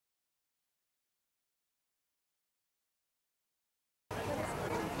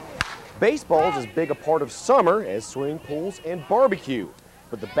Baseball is as big a part of summer as swimming pools and barbecue,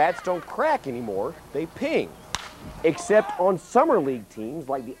 but the bats don't crack anymore, they ping. Except on summer league teams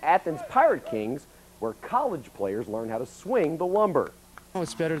like the Athens Pirate Kings, where college players learn how to swing the lumber. Oh,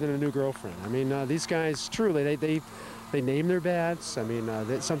 it's better than a new girlfriend. I mean, these guys, truly, they name their bats. I mean,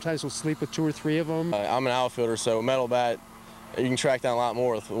 they sometimes will sleep with 2 or 3 of them. I'm an outfielder, so metal bat, you can track down a lot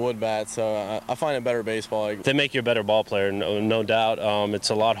more with wood bats, so I find it better baseball. They make you a better ball player, no doubt. It's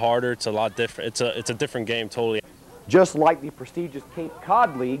a lot harder, it's a lot different, it's a different game totally. Just like the prestigious Cape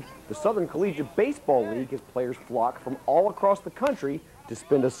Cod League, the Southern Collegiate Baseball League has players flock from all across the country to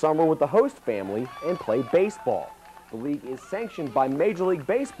spend a summer with the host family and play baseball. The league is sanctioned by Major League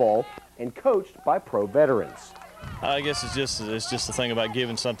Baseball and coached by pro veterans. I guess it's just the thing about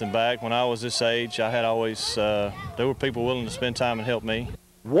giving something back. When I was this age, I had always, there were people willing to spend time and help me.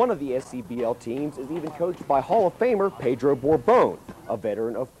 One of the SCBL teams is even coached by Hall of Famer Pedro Borbon, a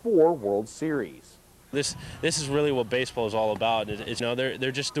veteran of 4 World Series. This is really what baseball is all about. It's, you know,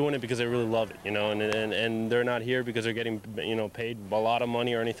 they're just doing it because they really love it, you know, and they're not here because they're getting, you know, paid a lot of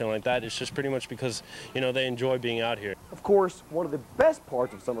money or anything like that. It's just pretty much because, you know, they enjoy being out here. Of course, one of the best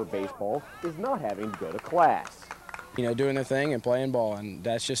parts of summer baseball is not having to go to class. You know, doing their thing and playing ball, and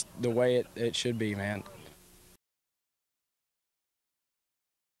that's just the way it should be, man.